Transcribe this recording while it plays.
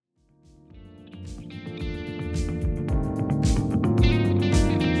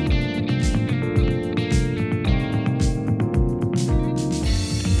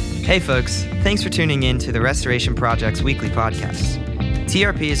Hey folks, thanks for tuning in to the Restoration Project's weekly podcast.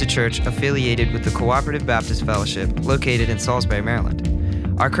 TRP is a church affiliated with the Cooperative Baptist Fellowship located in Salisbury,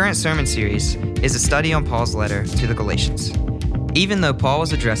 Maryland. Our current sermon series is a study on Paul's letter to the Galatians. Even though Paul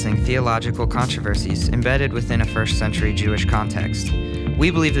was addressing theological controversies embedded within a first century Jewish context, we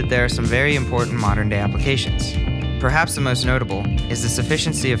believe that there are some very important modern day applications. Perhaps the most notable is the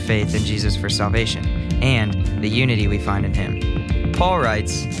sufficiency of faith in Jesus for salvation and the unity we find in him. Paul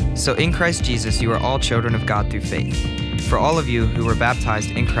writes, "So in Christ Jesus you are all children of God through faith. For all of you who were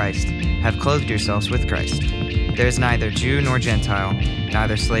baptized in Christ have clothed yourselves with Christ. There is neither Jew nor Gentile,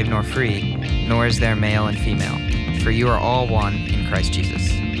 neither slave nor free, nor is there male and female, for you are all one in Christ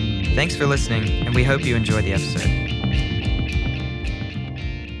Jesus." Thanks for listening, and we hope you enjoy the episode.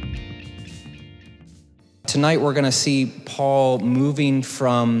 Tonight we're going to see Paul moving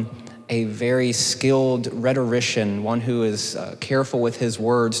from a very skilled rhetorician, one who is careful with his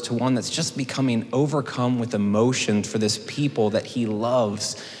words, to one that's just becoming overcome with emotion for this people that he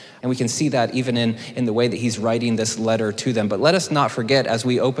loves. And we can see that even in the way that he's writing this letter to them. But let us not forget, as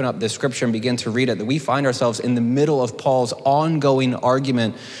we open up this scripture and begin to read it, that we find ourselves in the middle of Paul's ongoing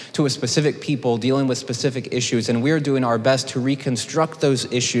argument to a specific people dealing with specific issues. And we're doing our best to reconstruct those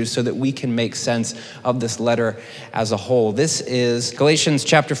issues so that we can make sense of this letter as a whole. This is Galatians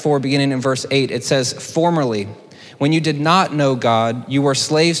chapter 4, beginning in verse 8. It says, "Formerly, when you did not know God, you were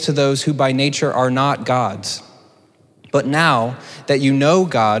slaves to those who by nature are not gods. But now that you know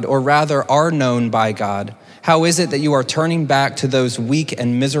God, or rather are known by God, how is it that you are turning back to those weak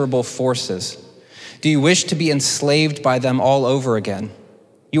and miserable forces? Do you wish to be enslaved by them all over again?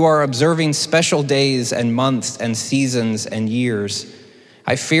 You are observing special days and months and seasons and years.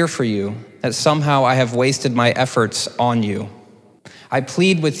 I fear for you that somehow I have wasted my efforts on you. I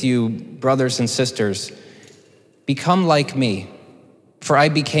plead with you, brothers and sisters, become like me, for I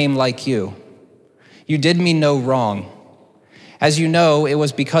became like you. You did me no wrong. As you know, it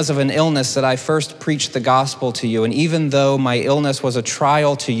was because of an illness that I first preached the gospel to you, and even though my illness was a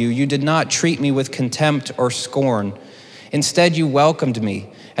trial to you, you did not treat me with contempt or scorn. Instead, you welcomed me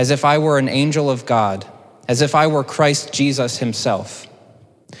as if I were an angel of God, as if I were Christ Jesus himself.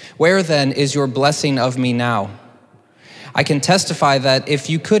 Where then is your blessing of me now? I can testify that if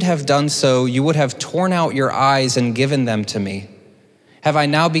you could have done so, you would have torn out your eyes and given them to me. Have I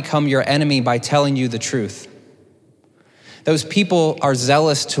now become your enemy by telling you the truth? Those people are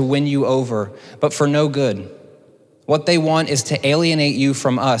zealous to win you over, but for no good. What they want is to alienate you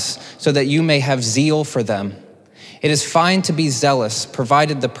from us so that you may have zeal for them. It is fine to be zealous,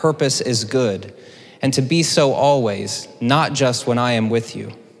 provided the purpose is good, and to be so always, not just when I am with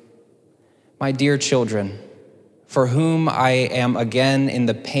you. My dear children, for whom I am again in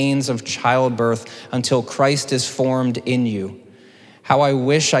the pains of childbirth until Christ is formed in you, how I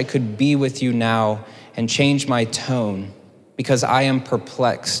wish I could be with you now and change my tone, because I am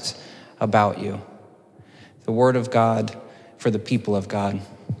perplexed about you." The word of God for the people of God.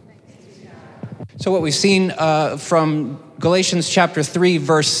 So what we've seen from Galatians chapter 3,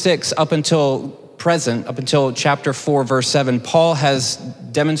 verse 6 up until present, up until chapter 4, verse 7, Paul has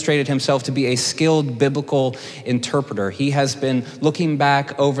demonstrated himself to be a skilled biblical interpreter. He has been looking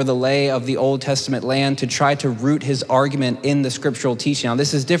back over the lay of the Old Testament land to try to root his argument in the scriptural teaching. Now,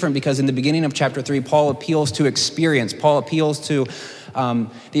 this is different because in the beginning of chapter 3, Paul appeals to experience. Paul appeals to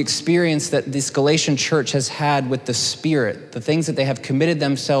the experience that this Galatian church has had with the Spirit, the things that they have committed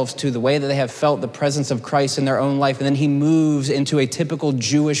themselves to, the way that they have felt the presence of Christ in their own life. And then he moves into a typical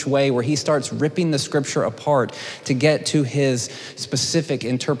Jewish way where he starts ripping the scripture apart to get to his specific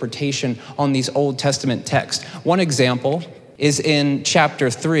interpretation on these Old Testament texts. One example is in chapter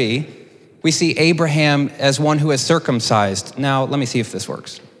 3. We see Abraham as one who is circumcised. Now, let me see if this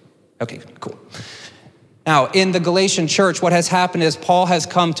works. Okay, cool. Now, in the Galatian church, what has happened is Paul has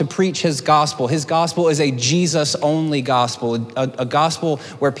come to preach his gospel. His gospel is a Jesus-only gospel, a gospel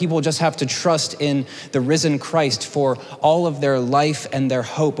where people just have to trust in the risen Christ for all of their life and their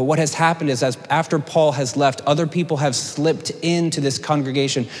hope. But what has happened is, as after Paul has left, other people have slipped into this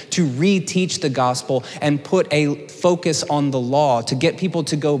congregation to reteach the gospel and put a focus on the law, to get people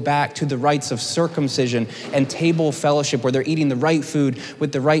to go back to the rites of circumcision and table fellowship, where they're eating the right food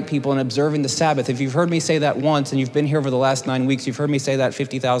with the right people and observing the Sabbath. If you've heard me say say that once, and you've been here over the last 9 weeks, you've heard me say that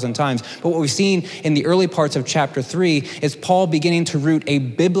 50,000 times. But what we've seen in the early parts of chapter 3 is Paul beginning to root a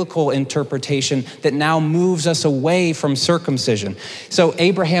biblical interpretation that now moves us away from circumcision. So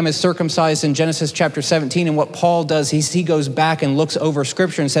Abraham is circumcised in Genesis chapter 17, and what Paul does, he goes back and looks over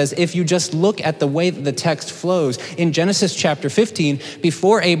scripture and says, if you just look at the way that the text flows, in Genesis chapter 15,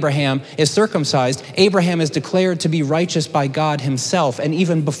 before Abraham is circumcised, Abraham is declared to be righteous by God himself. And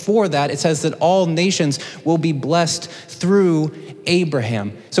even before that, it says that all nations will be blessed through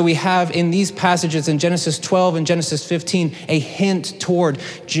Abraham. So we have in these passages in Genesis 12 and Genesis 15 a hint toward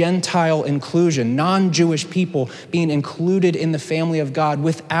Gentile inclusion, non-Jewish people being included in the family of God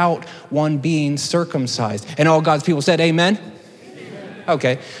without one being circumcised. And all God's people said, amen? Amen.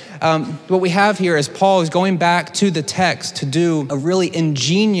 Okay. What we have here is Paul is going back to the text to do a really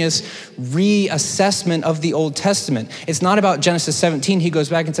ingenious reassessment of the Old Testament. It's not about Genesis 17. He goes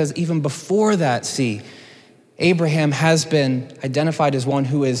back and says, even before that, see, Abraham has been identified as one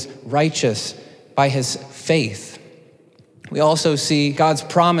who is righteous by his faith. We also see God's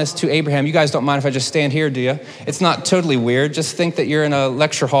promise to Abraham. You guys don't mind if I just stand here, do you? It's not totally weird. Just think that you're in a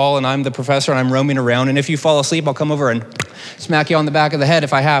lecture hall and I'm the professor and I'm roaming around. And if you fall asleep, I'll come over and smack you on the back of the head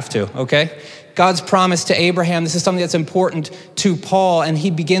if I have to, okay? God's promise to Abraham, this is something that's important to Paul, and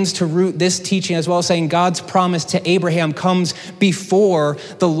he begins to root this teaching as well, saying God's promise to Abraham comes before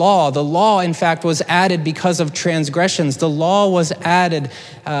the law. The law, in fact, was added because of transgressions. The law was added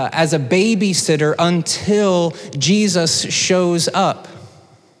as a babysitter until Jesus shows up.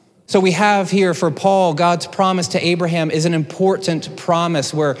 So we have here for Paul, God's promise to Abraham is an important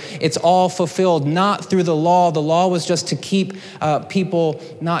promise where it's all fulfilled, not through the law. The law was just to keep people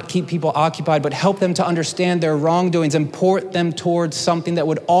occupied, but help them to understand their wrongdoings and port them towards something that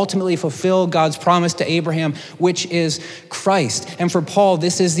would ultimately fulfill God's promise to Abraham, which is Christ. And for Paul,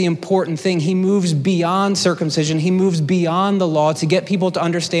 this is the important thing. He moves beyond circumcision. He moves beyond the law to get people to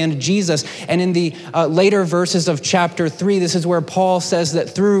understand Jesus. And in the later verses of chapter 3, this is where Paul says that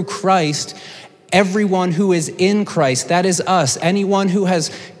through Christ, everyone who is in Christ, that is us, anyone who has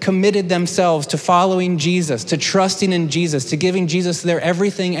committed themselves to following Jesus, to trusting in Jesus, to giving Jesus their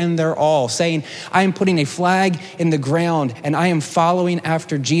everything and their all, saying, I am putting a flag in the ground and I am following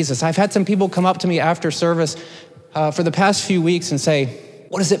after Jesus. I've had some people come up to me after service for the past few weeks and say,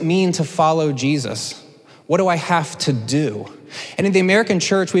 what does it mean to follow Jesus? What do I have to do? And in the American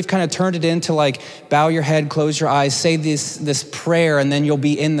church, we've kind of turned it into like, bow your head, close your eyes, say this prayer, and then you'll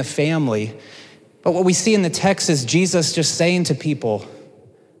be in the family. But what we see in the text is Jesus just saying to people,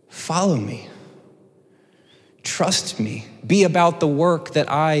 follow me, trust me, be about the work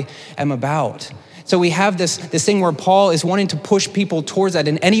that I am about. So we have this thing where Paul is wanting to push people towards that.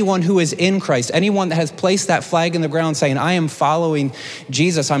 And anyone who is in Christ, anyone that has placed that flag in the ground saying, I am following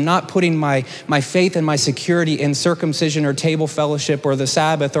Jesus. I'm not putting my faith and my security in circumcision or table fellowship or the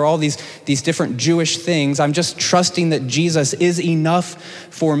Sabbath or all these different Jewish things. I'm just trusting that Jesus is enough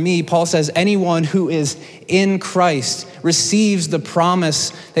for me. Paul says anyone who is in Christ receives the promise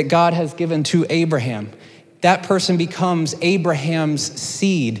that God has given to Abraham. That person becomes Abraham's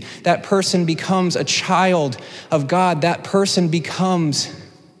seed. That person becomes a child of God. That person becomes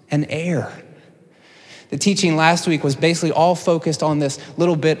an heir. The teaching last week was basically all focused on this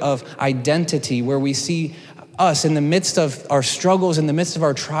little bit of identity where we see us in the midst of our struggles, in the midst of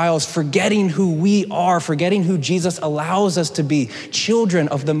our trials, forgetting who we are, forgetting who Jesus allows us to be, children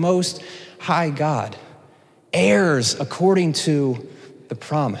of the Most High God, heirs according to the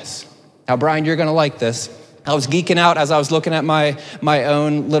promise. Now, Brian, you're gonna like this. I was geeking out as I was looking at my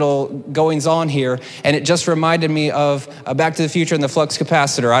own little goings on here, and it just reminded me of Back to the Future and the flux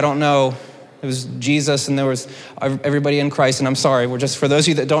capacitor. I don't know, it was Jesus and there was everybody in Christ, and I'm sorry, we're just, for those of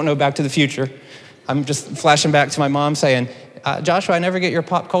you that don't know Back to the Future, I'm just flashing back to my mom saying, Joshua, I never get your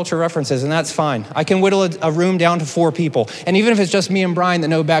pop culture references, and that's fine. I can whittle a room down to 4 people, and even if it's just me and Brian that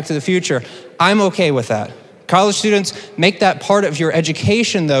know Back to the Future, I'm okay with that. College students, make that part of your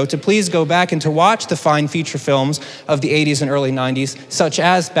education, though, to please go back and to watch the fine feature films of the 80s and early 90s, such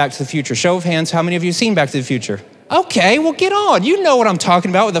as Back to the Future. Show of hands, how many of you have seen Back to the Future? Okay, well, get on. You know what I'm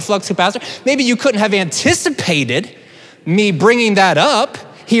talking about with the flux capacitor. Maybe you couldn't have anticipated me bringing that up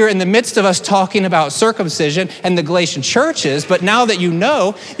here in the midst of us talking about circumcision and the Galatian churches, but now that you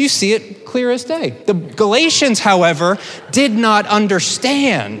know, you see it clear as day. The Galatians, however, did not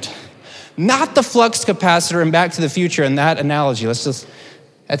understand. Not the flux capacitor and Back to the Future in that analogy. That's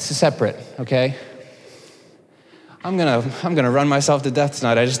separate, okay? I'm gonna run myself to death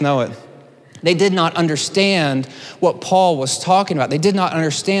tonight, I just know it. They did not understand what Paul was talking about. They did not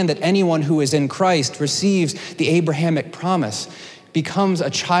understand that anyone who is in Christ receives the Abrahamic promise. becomes a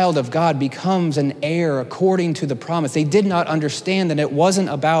child of God, becomes an heir according to the promise. They did not understand that it wasn't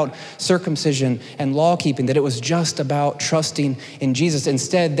about circumcision and law keeping, that it was just about trusting in Jesus.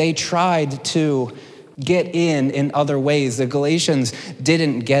 Instead, they tried to get in other ways. The Galatians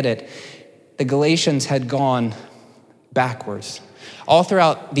didn't get it. The Galatians had gone backwards. All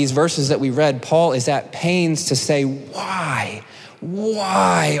throughout these verses that we read, Paul is at pains to say, why?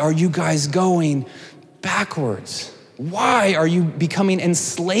 Why are you guys going backwards? Why are you becoming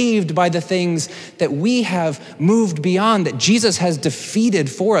enslaved by the things that we have moved beyond, that Jesus has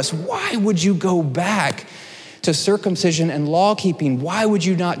defeated for us? Why would you go back to circumcision and law keeping? Why would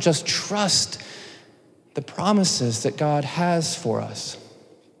you not just trust the promises that God has for us?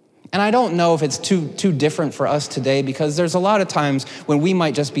 And I don't know if it's too different for us today, because there's a lot of times when we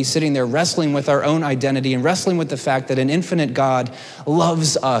might just be sitting there wrestling with our own identity and wrestling with the fact that an infinite God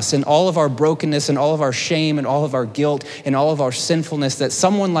loves us and all of our brokenness and all of our shame and all of our guilt and all of our sinfulness, that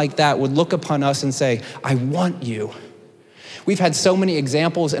someone like that would look upon us and say, I want you. We've had so many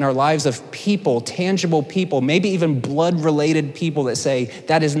examples in our lives of people, tangible people, maybe even blood-related people that say,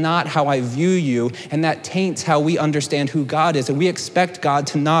 that is not how I view you, and that taints how we understand who God is, and we expect God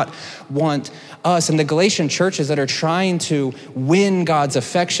to not want us. And the Galatian churches that are trying to win God's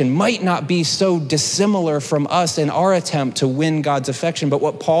affection might not be so dissimilar from us in our attempt to win God's affection, but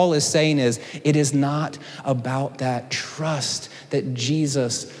what Paul is saying is, it is not about that. Trust that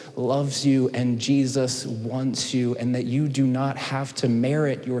Jesus loves you and Jesus wants you, and that you do not have to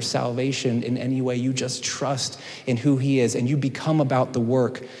merit your salvation in any way. You just trust in who he is, and you become about the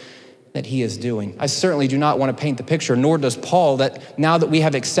work that he is doing. I certainly do not want to paint the picture, nor does Paul, that now that we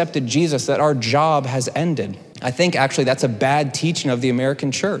have accepted Jesus, that our job has ended. I think actually that's a bad teaching of the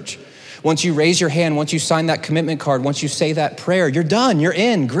American church. Once you raise your hand, once you sign that commitment card, once you say that prayer, you're done, you're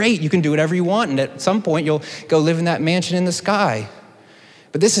in, great, you can do whatever you want, and at some point you'll go live in that mansion in the sky.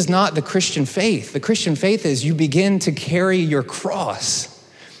 But this is not the Christian faith. The Christian faith is you begin to carry your cross.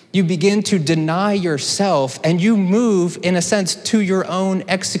 You begin to deny yourself, and you move, in a sense, to your own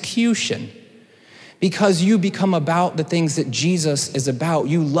execution, because you become about the things that Jesus is about.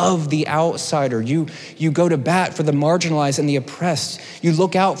 You love the outsider. You go to bat for the marginalized and the oppressed. You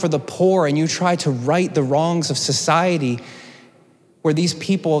look out for the poor, and you try to right the wrongs of society where these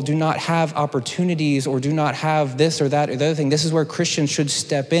people do not have opportunities or do not have this or that or the other thing. This is where Christians should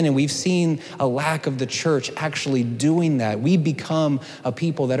step in, and we've seen a lack of the church actually doing that. We become a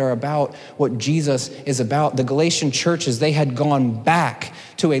people that are about what Jesus is about. The Galatian churches, they had gone back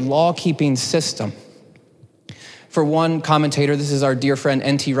to a law-keeping system. For one commentator, this is our dear friend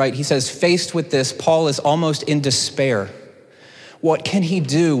N.T. Wright, he says, faced with this, Paul is almost in despair. What can he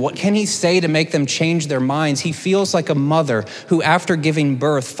do? What can he say to make them change their minds? He feels like a mother who, after giving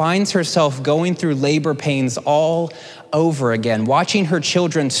birth, finds herself going through labor pains all over again, watching her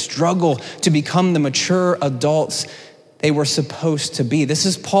children struggle to become the mature adults they were supposed to be. This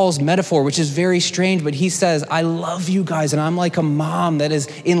is Paul's metaphor, which is very strange, but he says, I love you guys, and I'm like a mom that is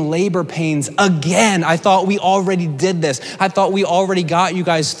in labor pains again. I thought we already did this. I thought we already got you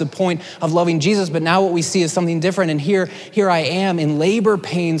guys to the point of loving Jesus, but now what we see is something different, and here I am in labor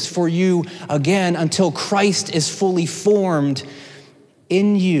pains for you again until Christ is fully formed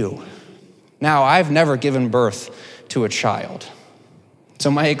in you. Now, I've never given birth to a child, so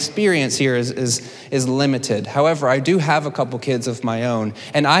my experience here is limited. However, I do have a couple kids of my own,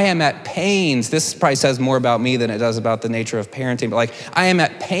 and I am at pains. This probably says more about me than it does about the nature of parenting, but I am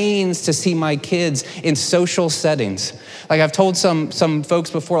at pains to see my kids in social settings. I've told some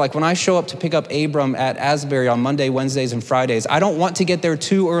folks before, when I show up to pick up Abram at Asbury on Monday, Wednesdays, and Fridays, I don't want to get there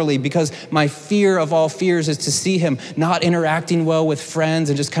too early because my fear of all fears is to see him not interacting well with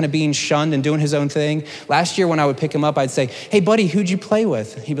friends and just kind of being shunned and doing his own thing. Last year when I would pick him up, I'd say, hey buddy, who'd you play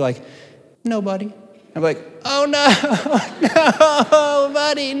with? He'd be like, nobody. I'd be like, oh no,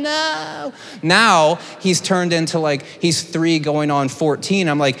 buddy, no. Now he's turned into he's 3 going on 14.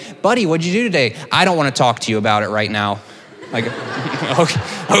 I'm like, buddy, what'd you do today? I don't want to talk to you about it right now.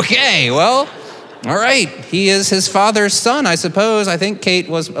 Okay, well, all right. He is his father's son, I suppose. I think Kate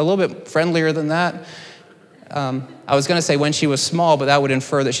was a little bit friendlier than that. I was going to say when she was small, but that would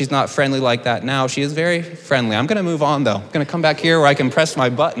infer that she's not friendly like that now. She is very friendly. I'm going to move on, though. I'm going to come back here where I can press my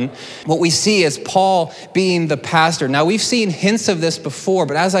button. What we see is Paul being the pastor. Now, we've seen hints of this before,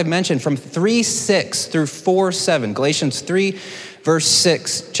 but as I mentioned, from 3:6 through 4:7, Galatians 3, verse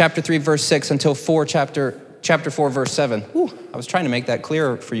 6, chapter 3, verse 6, until chapter 4, verse 7. I was trying to make that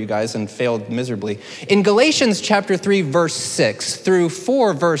clearer for you guys and failed miserably. In Galatians chapter 3, verse 6 through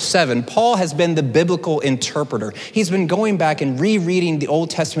 4, verse 7, Paul has been the biblical interpreter. He's been going back and rereading the Old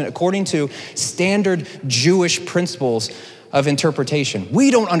Testament according to standard Jewish principles of interpretation.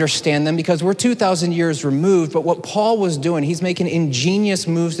 We don't understand them because we're 2,000 years removed, but what Paul was doing, he's making ingenious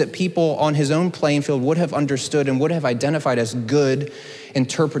moves that people on his own playing field would have understood and would have identified as good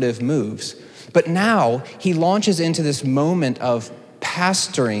interpretive moves. But now he launches into this moment of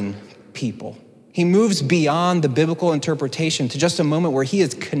pastoring people. He moves beyond the biblical interpretation to just a moment where he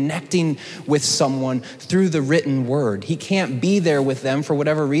is connecting with someone through the written word. He can't be there with them for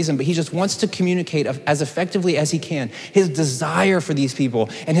whatever reason, but he just wants to communicate as effectively as he can his desire for these people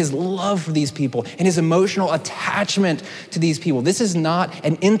and his love for these people and his emotional attachment to these people. This is not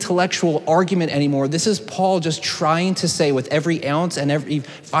an intellectual argument anymore. This is Paul just trying to say with every ounce and every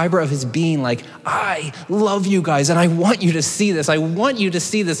fiber of his being, like, I love you guys and I want you to see this. I want you to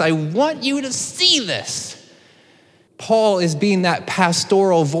see this. I want you to see this. Paul is being that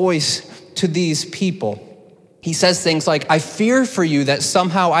pastoral voice to these people. He says things like, I fear for you that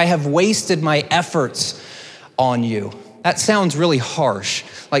somehow I have wasted my efforts on you. That sounds really harsh,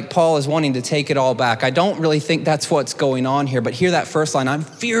 like Paul is wanting to take it all back. I don't really think that's what's going on here, but hear that first line, I'm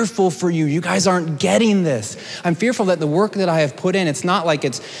fearful for you. You guys aren't getting this. I'm fearful that the work that I have put in, it's not like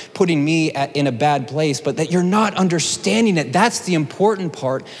it's putting me in a bad place, but that you're not understanding it. That's the important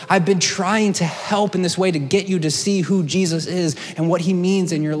part. I've been trying to help in this way to get you to see who Jesus is and what he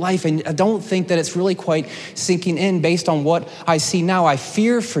means in your life, and I don't think that it's really quite sinking in based on what I see now. I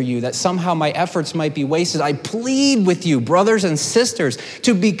fear for you that somehow my efforts might be wasted. I plead with you, brothers and sisters,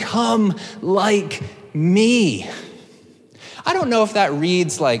 to become like me. I don't know if that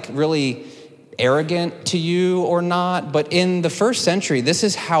reads like really arrogant to you or not, but in the first century, this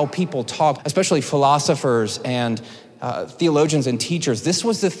is how people talk, especially philosophers and theologians and teachers. This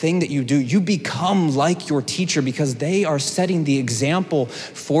was the thing that you do. You become like your teacher because they are setting the example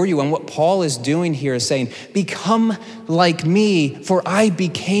for you. And what Paul is doing here is saying, become like me, for I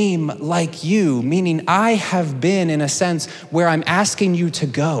became like you, meaning I have been in a sense where I'm asking you to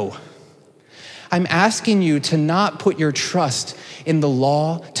go. I'm asking you to not put your trust in the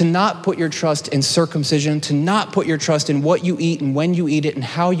law, to not put your trust in circumcision, to not put your trust in what you eat and when you eat it and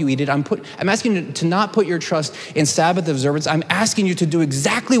how you eat it. I'm asking you to not put your trust in Sabbath observance. I'm asking you to do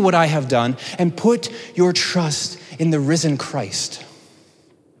exactly what I have done and put your trust in the risen Christ.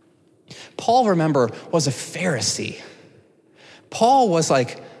 Paul, remember, was a Pharisee. Paul was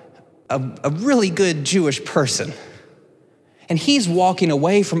like a really good Jewish person. And he's walking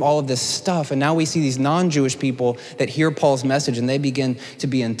away from all of this stuff. And now we see these non-Jewish people that hear Paul's message and they begin to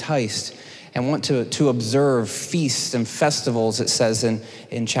be enticed and want to observe feasts and festivals, it says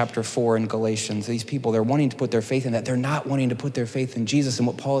in chapter 4 in Galatians. These people, they're wanting to put their faith in that. They're not wanting to put their faith in Jesus. And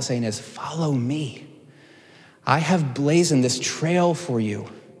what Paul is saying is, follow me. I have blazoned this trail for you.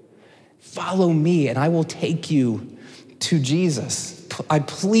 Follow me and I will take you to Jesus. I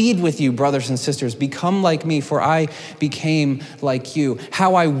plead with you, brothers and sisters, become like me, for I became like you.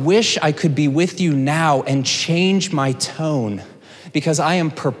 How I wish I could be with you now and change my tone, because I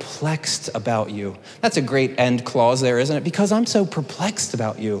am perplexed about you. That's a great end clause there, isn't it? Because I'm so perplexed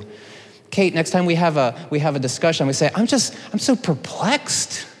about you. Kate, next time we have a discussion, we say, I'm so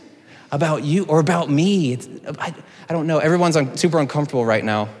perplexed about you or about me. I don't know. Everyone's super uncomfortable right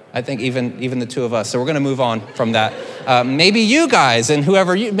now. I think even the two of us. So we're going to move on from that. Maybe you guys and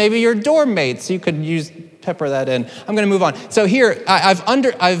whoever maybe your dorm mates, you could pepper that in. I'm going to move on. So here, I've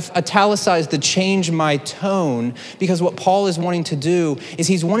italicized the change my tone, because what Paul is wanting to do is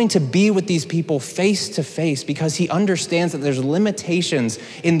he's wanting to be with these people face to face, because he understands that there's limitations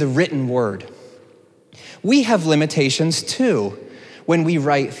in the written word. We have limitations too when we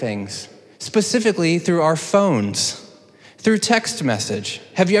write things, specifically through our phones. Through text message.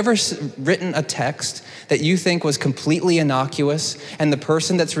 Have you ever written a text that you think was completely innocuous, and the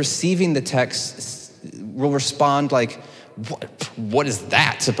person that's receiving the text will respond like, what is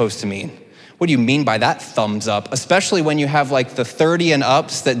that supposed to mean? What do you mean by that thumbs up? Especially when you have like the 30 and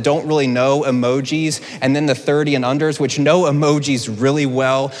ups that don't really know emojis, and then the 30 and unders, which know emojis really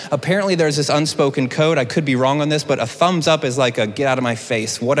well. Apparently there's this unspoken code. I could be wrong on this, but a thumbs up is like a get out of my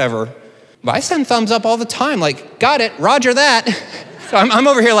face, whatever. But I send thumbs up all the time, like, got it, roger that. So I'm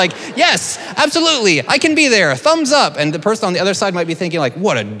over here like, yes, absolutely, I can be there, thumbs up. And the person on the other side might be thinking like,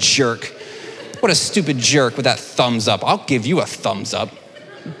 what a jerk. What a stupid jerk with that thumbs up. I'll give you a thumbs up.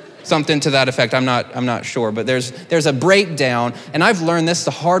 Something to that effect, I'm not sure, but there's a breakdown, and I've learned this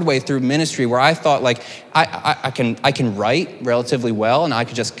the hard way through ministry, where I thought like, I can write relatively well, and I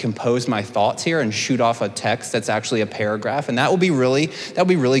could just compose my thoughts here and shoot off a text that's actually a paragraph, and that'll be really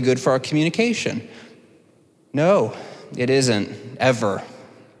good for our communication. No, it isn't, ever.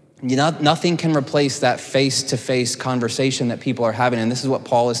 Nothing can replace that face-to-face conversation that people are having. And this is what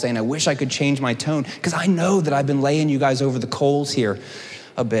Paul is saying. I wish I could change my tone because I know that I've been laying you guys over the coals here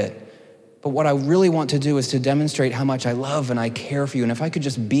a bit. But what I really want to do is to demonstrate how much I love and I care for you. And if I could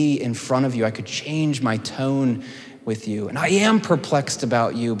just be in front of you, I could change my tone with you. And I am perplexed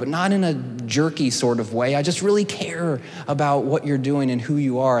about you, but not in a jerky sort of way. I just really care about what you're doing and who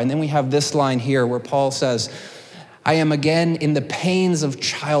you are. And then we have this line here where Paul says, I am again in the pains of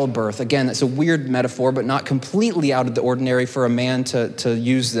childbirth. Again, it's a weird metaphor, but not completely out of the ordinary for a man to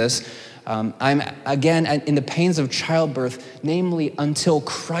use this. I'm again in the pains of childbirth, namely until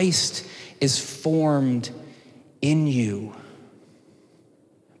Christ is formed in you.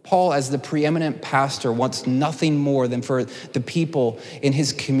 Paul, as the preeminent pastor, wants nothing more than for the people in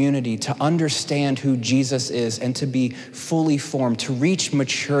his community to understand who Jesus is and to be fully formed, to reach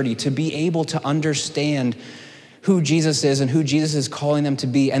maturity, to be able to understand who Jesus is and who Jesus is calling them to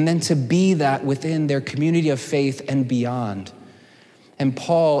be, and then to be that within their community of faith and beyond. And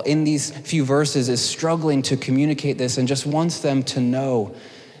Paul, in these few verses, is struggling to communicate this and just wants them to know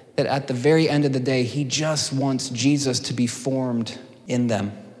that at the very end of the day, he just wants Jesus to be formed in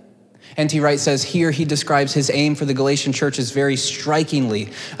them. N.T. Wright says here he describes his aim for the Galatian churches very strikingly.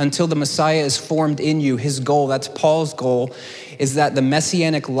 Until the Messiah is formed in you, his goal, that's Paul's goal, is that the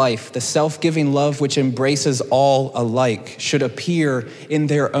messianic life, the self-giving love which embraces all alike, should appear in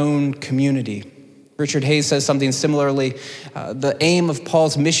their own community. Richard Hayes says something similarly. The aim of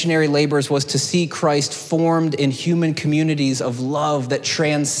Paul's missionary labors was to see Christ formed in human communities of love that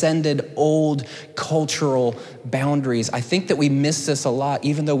transcended old cultural boundaries. I think that we miss this a lot,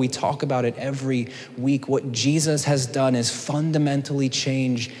 even though we talk about it every week. What Jesus has done is fundamentally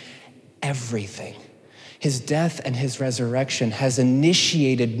change everything. His death and his resurrection has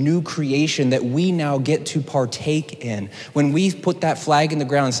initiated new creation that we now get to partake in. When we put that flag in the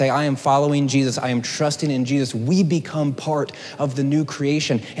ground and say, I am following Jesus, I am trusting in Jesus, we become part of the new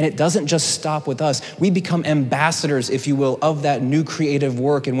creation. And it doesn't just stop with us. We become ambassadors, if you will, of that new creative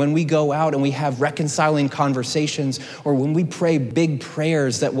work. And when we go out and we have reconciling conversations, or when we pray big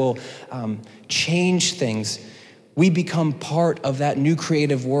prayers that will change things, we become part of that new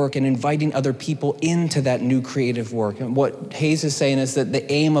creative work and inviting other people into that new creative work. And what Hayes is saying is that the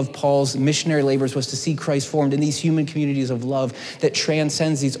aim of Paul's missionary labors was to see Christ formed in these human communities of love that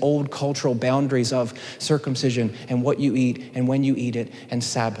transcends these old cultural boundaries of circumcision and what you eat and when you eat it and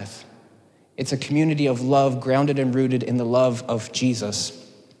Sabbath. It's a community of love grounded and rooted in the love of Jesus.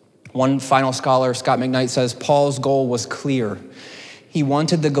 One final scholar, Scott McKnight, says Paul's goal was clear. He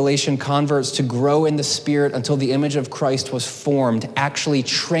wanted the Galatian converts to grow in the Spirit until the image of Christ was formed, actually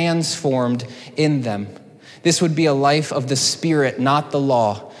transformed in them. This would be a life of the Spirit, not the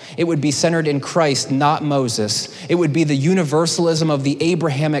law. It would be centered in Christ, not Moses. It would be the universalism of the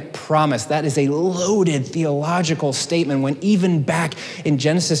Abrahamic promise. That is a loaded theological statement when even back in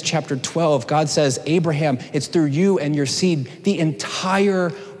Genesis chapter 12, God says, Abraham, it's through you and your seed, the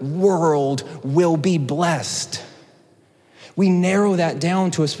entire world will be blessed. We narrow that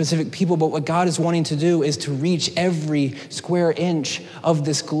down to a specific people, but what God is wanting to do is to reach every square inch of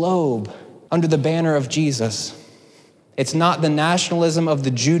this globe under the banner of Jesus. It's not the nationalism of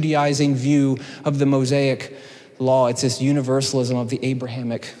the Judaizing view of the Mosaic law. It's this universalism of the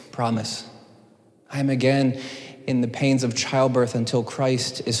Abrahamic promise. I am again in the pains of childbirth until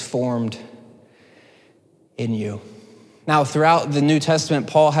Christ is formed in you. Now, throughout the New Testament,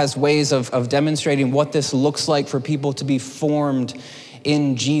 Paul has ways of demonstrating what this looks like for people to be formed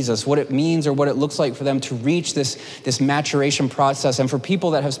in Jesus, what it means or what it looks like for them to reach this maturation process. And for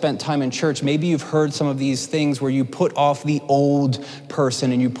people that have spent time in church, maybe you've heard some of these things where you put off the old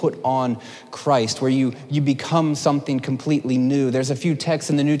person and you put on Christ, where you become something completely new. There's a few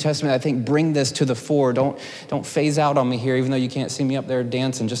texts in the New Testament I think bring this to the fore. Don't phase out on me here, even though you can't see me up there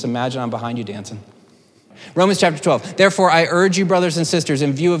dancing. Just imagine I'm behind you dancing. Romans chapter 12. Therefore, I urge you, brothers and sisters,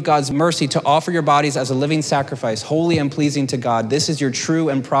 in view of God's mercy, to offer your bodies as a living sacrifice, holy and pleasing to God. This is your true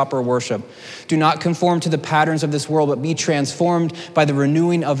and proper worship. Do not conform to the patterns of this world, but be transformed by the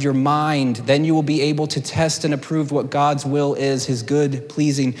renewing of your mind. Then you will be able to test and approve what God's will is, his good,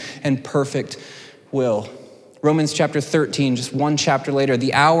 pleasing, and perfect will. Romans chapter 13, just one chapter later,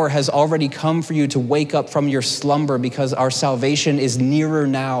 the hour has already come for you to wake up from your slumber because our salvation is nearer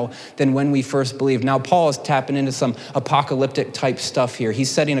now than when we first believed. Now, Paul is tapping into some apocalyptic type stuff here.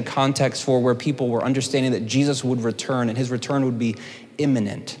 He's setting a context for where people were understanding that Jesus would return and his return would be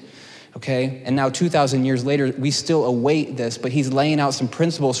imminent. Okay, and now 2,000 years later, we still await this, but he's laying out some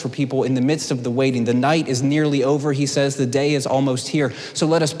principles for people in the midst of the waiting. The night is nearly over, he says, the day is almost here. So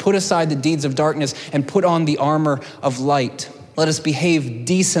let us put aside the deeds of darkness and put on the armor of light. Let us behave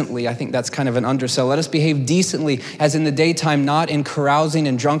decently. I think that's kind of an undersell. Let us behave decently as in the daytime, not in carousing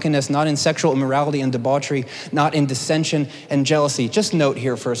and drunkenness, not in sexual immorality and debauchery, not in dissension and jealousy. Just note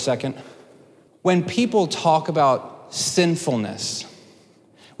here for a second. When people talk about sinfulness,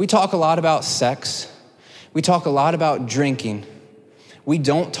 we talk a lot about sex. We talk a lot about drinking. We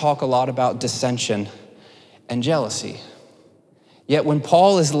don't talk a lot about dissension and jealousy. Yet when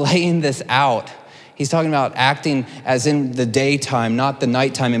Paul is laying this out, he's talking about acting as in the daytime, not the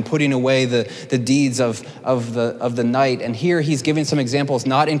nighttime, and putting away the deeds of the night. And here he's giving some examples,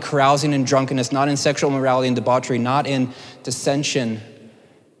 not in carousing and drunkenness, not in sexual immorality and debauchery, not in dissension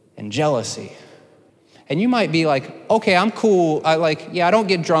and jealousy. And you might be like, okay, I'm cool. I don't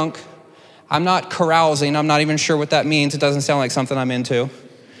get drunk. I'm not carousing. I'm not even sure what that means. It doesn't sound like something I'm into.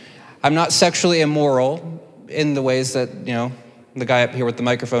 I'm not sexually immoral in the ways that, the guy up here with the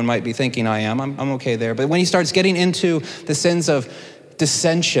microphone might be thinking I am. I'm okay there. But when he starts getting into the sins of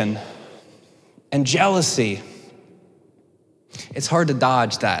dissension and jealousy, it's hard to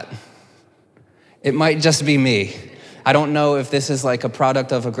dodge that. It might just be me. I don't know if this is like a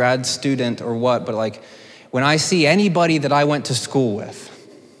product of a grad student or what, but like when I see anybody that I went to school with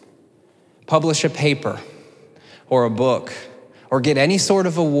publish a paper or a book or get any sort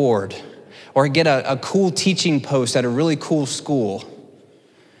of award or get a cool teaching post at a really cool school,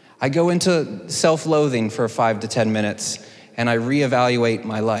 I go into self-loathing for 5 to 10 minutes and I reevaluate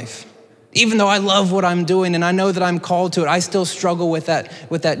my life. Even though I love what I'm doing and I know that I'm called to it, I still struggle with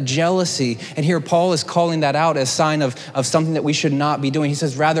that jealousy. And here Paul is calling that out as a sign of something that we should not be doing. He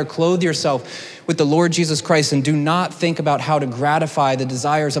says, rather clothe yourself with the Lord Jesus Christ and do not think about how to gratify the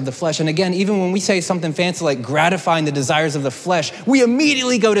desires of the flesh. And again, even when we say something fancy like gratifying the desires of the flesh, we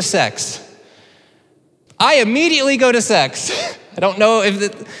immediately go to sex. I immediately go to sex. I don't know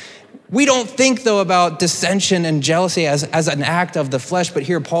we don't think, though, about dissension and jealousy as an act of the flesh, but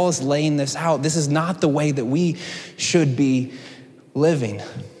here Paul is laying this out. This is not the way that we should be living.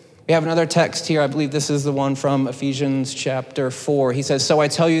 We have another text here. I believe this is the one from Ephesians chapter 4. He says, so I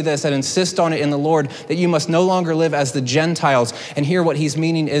tell you this and insist on it in the Lord, that you must no longer live as the Gentiles. And here what he's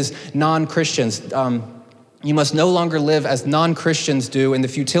meaning is non-Christians. You must no longer live as non-Christians do in the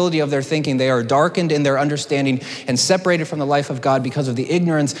futility of their thinking. They are darkened in their understanding and separated from the life of God because of the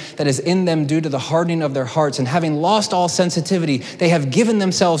ignorance that is in them due to the hardening of their hearts. And having lost all sensitivity, they have given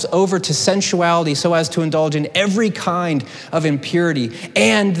themselves over to sensuality so as to indulge in every kind of impurity.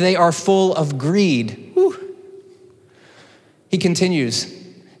 And they are full of greed. Whew. He continues,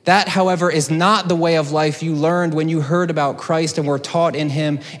 that, however, is not the way of life you learned when you heard about Christ and were taught in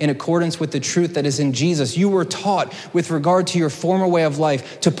him in accordance with the truth that is in Jesus. You were taught with regard to your former way of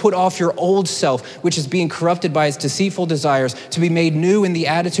life to put off your old self, which is being corrupted by its deceitful desires, to be made new in the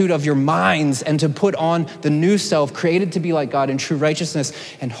attitude of your minds, and to put on the new self, created to be like God in true righteousness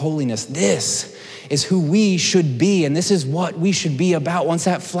and holiness. This is who we should be, and this is what we should be about. Once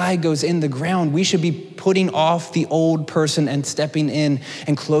that flag goes in the ground, we should be putting off the old person and stepping in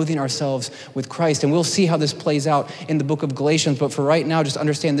and clothing ourselves with Christ. And we'll see how this plays out in the book of Galatians, but for right now, just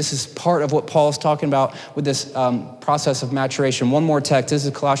understand this is part of what Paul's talking about with this process of maturation. One more text, this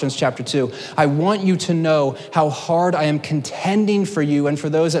is Colossians chapter 2. I want you to know how hard I am contending for you and for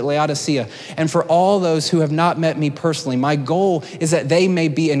those at Laodicea and for all those who have not met me personally. My goal is that they may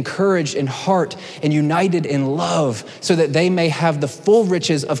be encouraged in heart and united in love, so that they may have the full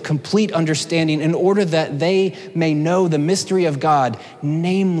riches of complete understanding, in order that they may know the mystery of God,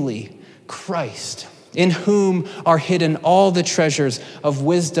 namely Christ, in whom are hidden all the treasures of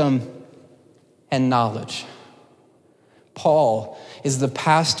wisdom and knowledge. Paul is the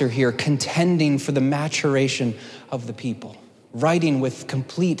pastor here, contending for the maturation of the people, writing with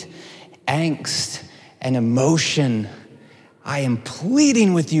complete angst and emotion. I am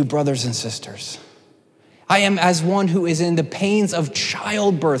pleading with you, brothers and sisters. I am as one who is in the pains of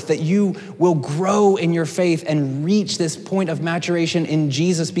childbirth, that you will grow in your faith and reach this point of maturation in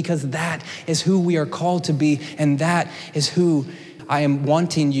Jesus, because that is who we are called to be, and that is who I am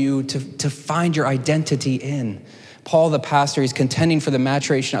wanting you to find your identity in. Paul the pastor is contending for the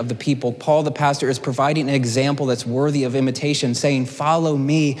maturation of the people. Paul the pastor is providing an example that's worthy of imitation, saying, follow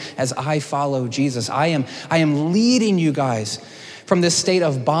me as I follow Jesus. I am leading you guys from this state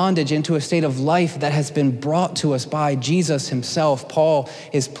of bondage into a state of life that has been brought to us by Jesus himself. Paul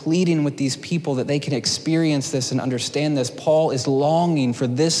is pleading with these people that they can experience this and understand this. Paul is longing for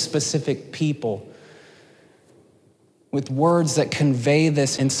this specific people with words that convey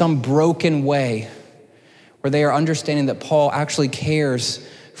this in some broken way, where they are understanding that Paul actually cares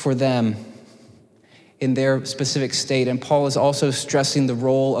for them in their specific state. And Paul is also stressing the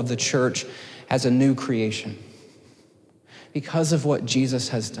role of the church as a new creation. because of what Jesus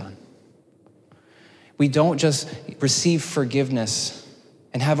has done. We don't just receive forgiveness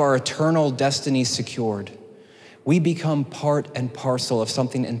and have our eternal destiny secured. We become part and parcel of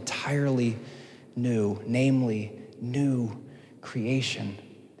something entirely new, namely new creation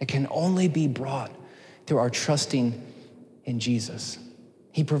that can only be brought through our trusting in Jesus.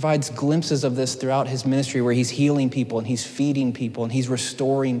 He provides glimpses of this throughout his ministry where he's healing people and he's feeding people and he's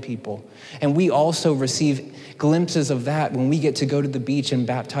restoring people. And we also receive glimpses of that when we get to go to the beach and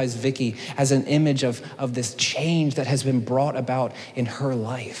baptize Vicky as an image of this change that has been brought about in her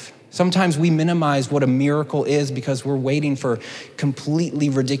life. Sometimes we minimize what a miracle is because we're waiting for completely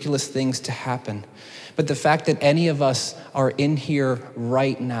ridiculous things to happen. But the fact that any of us are in here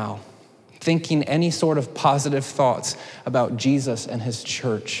right now, thinking any sort of positive thoughts about Jesus and his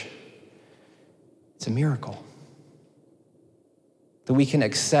church, it's a miracle. That we can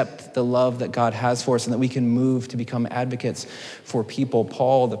accept the love that God has for us and that we can move to become advocates for people.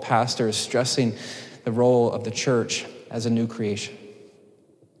 Paul, the pastor, is stressing the role of the church as a new creation.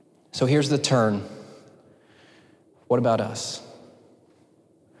 So here's the turn. What about us?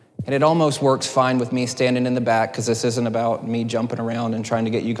 And it almost works fine with me standing in the back because this isn't about me jumping around and trying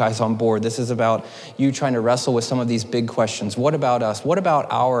to get you guys on board. This is about you trying to wrestle with some of these big questions. What about us? What about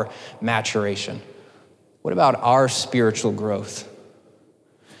our maturation? What about our spiritual growth?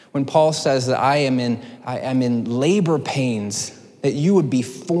 When Paul says that I am in labor pains, that you would be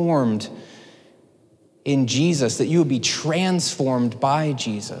formed in Jesus, that you would be transformed by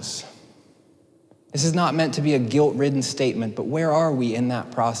Jesus. This is not meant to be a guilt-ridden statement, but where are we in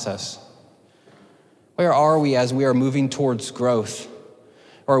that process? Where are we as we are moving towards growth?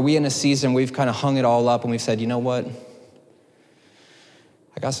 Or are we in a season we've kind of hung it all up and we've said, you know what?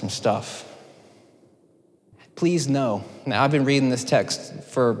 I got some stuff. Please know. Now, I've been reading this text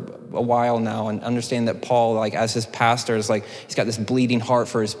for a while now and understand that Paul, like as his pastor, is like, he's got this bleeding heart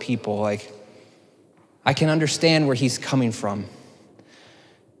for his people. Like, I can understand where he's coming from.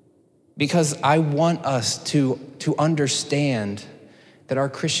 Because I want us to understand that our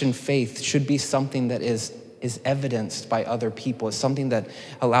Christian faith should be something that is evidenced by other people. It's something that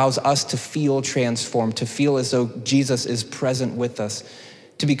allows us to feel transformed, to feel as though Jesus is present with us,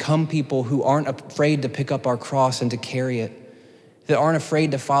 to become people who aren't afraid to pick up our cross and to carry it, that aren't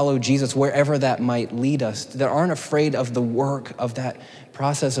afraid to follow Jesus wherever that might lead us, that aren't afraid of the work of that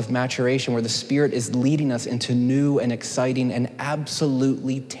process of maturation where the Spirit is leading us into new and exciting and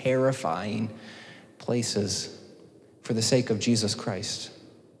absolutely terrifying places for the sake of Jesus Christ.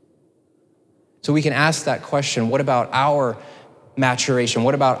 So we can ask that question, what about our maturation?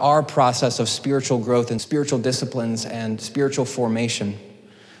 What about our process of spiritual growth and spiritual disciplines and spiritual formation?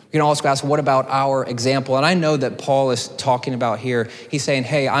 We can also ask, what about our example? And I know that Paul is talking about here, he's saying,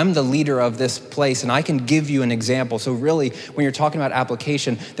 hey, I'm the leader of this place and I can give you an example. So really, when you're talking about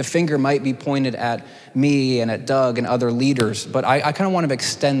application, the finger might be pointed at me and at Doug and other leaders. But I kind of want to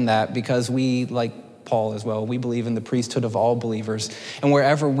extend that because we, like Paul as well, we believe in the priesthood of all believers. And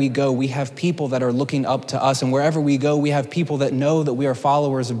wherever we go, we have people that are looking up to us. And wherever we go, we have people that know that we are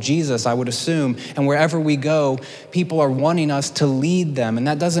followers of Jesus, I would assume. And wherever we go, people are wanting us to lead them. And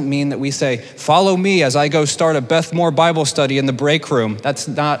that doesn't mean that we say, follow me as I go start a Beth Moore Bible study in the break room. It's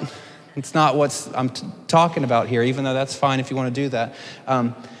not what I'm talking about here, even though that's fine if you want to do that.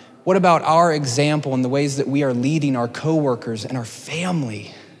 What about our example and the ways that we are leading our coworkers and our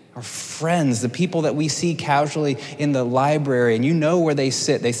family? Our friends, the people that we see casually in the library, and you know where they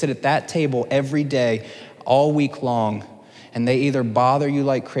sit. They sit at that table every day, all week long, and they either bother you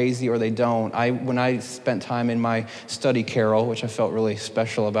like crazy or they don't. When I spent time in my study carrel, which I felt really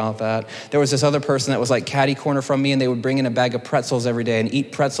special about that, there was this other person that was like catty corner from me, and they would bring in a bag of pretzels every day and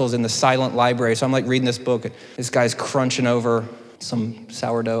eat pretzels in the silent library. So I'm like reading this book, and this guy's crunching over some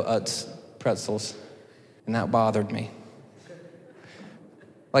sourdough Utz pretzels, and that bothered me.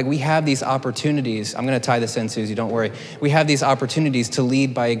 Like we have these opportunities. I'm going to tie this in, Susie, don't worry. We have these opportunities to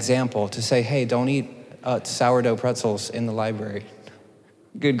lead by example, to say, hey, don't eat sourdough pretzels in the library.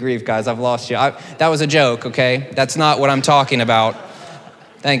 Good grief, guys, I've lost you. That was a joke, okay? That's not what I'm talking about.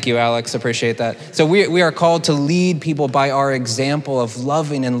 Thank you, Alex, appreciate that. So we are called to lead people by our example of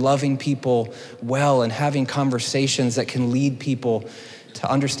loving people well and having conversations that can lead people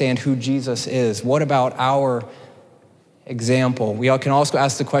to understand who Jesus is. What about our example? We can also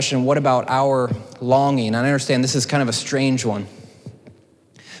ask the question, what about our longing? And I understand this is kind of a strange one.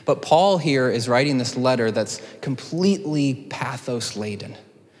 But Paul here is writing this letter that's completely pathos-laden.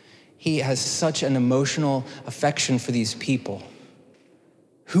 He has such an emotional affection for these people.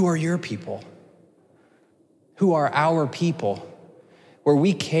 Who are your people? Who are our people? where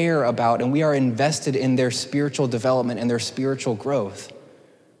we care about and we are invested in their spiritual development and their spiritual growth?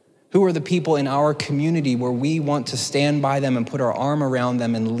 Who are the people in our community where we want to stand by them and put our arm around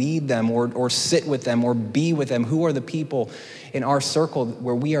them and lead them or sit with them or be with them? Who are the people in our circle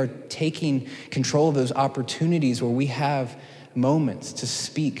where we are taking control of those opportunities, where we have moments to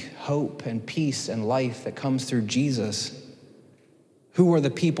speak hope and peace and life that comes through Jesus? Who are the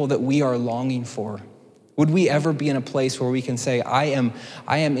people that we are longing for? Would we ever be in a place where we can say, I am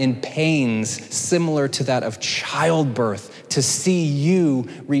in pains similar to that of childbirth to see you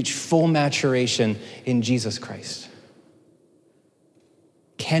reach full maturation in Jesus Christ?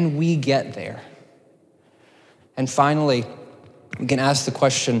 Can we get there? And finally, we can ask the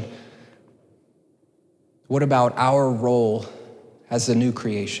question, what about our role as the new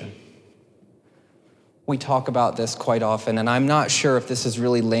creation? We talk about this quite often, and I'm not sure if this has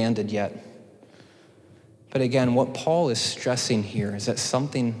really landed yet. But again, what Paul is stressing here is that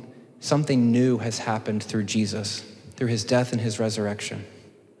something new has happened through Jesus, through his death and his resurrection.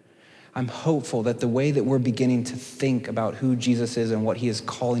 I'm hopeful that the way that we're beginning to think about who Jesus is and what he is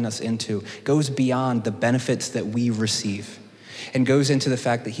calling us into goes beyond the benefits that we receive and goes into the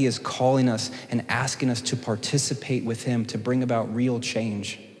fact that he is calling us and asking us to participate with him to bring about real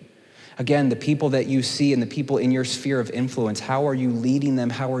change. Again, the people that you see and the people in your sphere of influence, how are you leading them?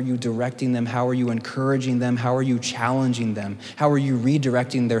 How are you directing them? How are you encouraging them? How are you challenging them? How are you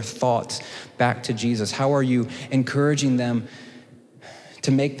redirecting their thoughts back to Jesus? How are you encouraging them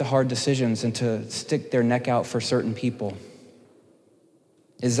to make the hard decisions and to stick their neck out for certain people?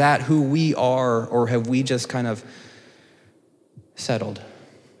 Is that who we are, or have we just kind of settled?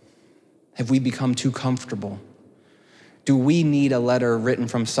 Have we become too comfortable? Do we need a letter written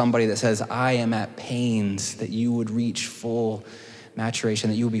from somebody that says, I am at pains that you would reach full maturation,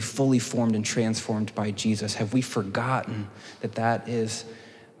 that you would be fully formed and transformed by Jesus? Have we forgotten that that is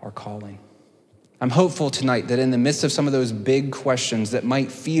our calling? I'm hopeful tonight that in the midst of some of those big questions that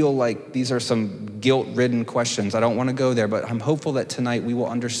might feel like these are some guilt-ridden questions, I don't want to go there, but I'm hopeful that tonight we will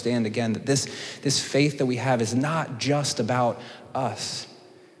understand again that this faith that we have is not just about us.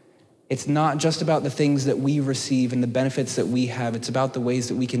 It's not just about the things that we receive and the benefits that we have. It's about the ways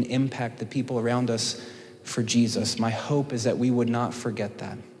that we can impact the people around us for Jesus. My hope is that we would not forget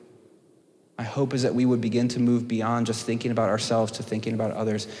that. My hope is that we would begin to move beyond just thinking about ourselves to thinking about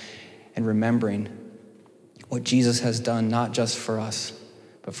others and remembering what Jesus has done, not just for us,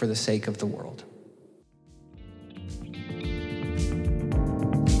 but for the sake of the world.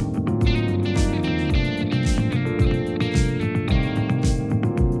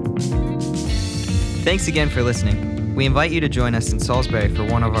 Thanks again for listening. We invite you to join us in Salisbury for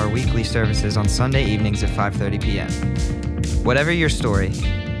one of our weekly services on Sunday evenings at 5:30 p.m. Whatever your story,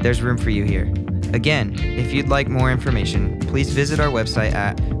 there's room for you here. Again, if you'd like more information, please visit our website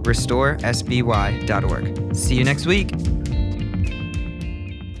at restoresby.org. See you next week.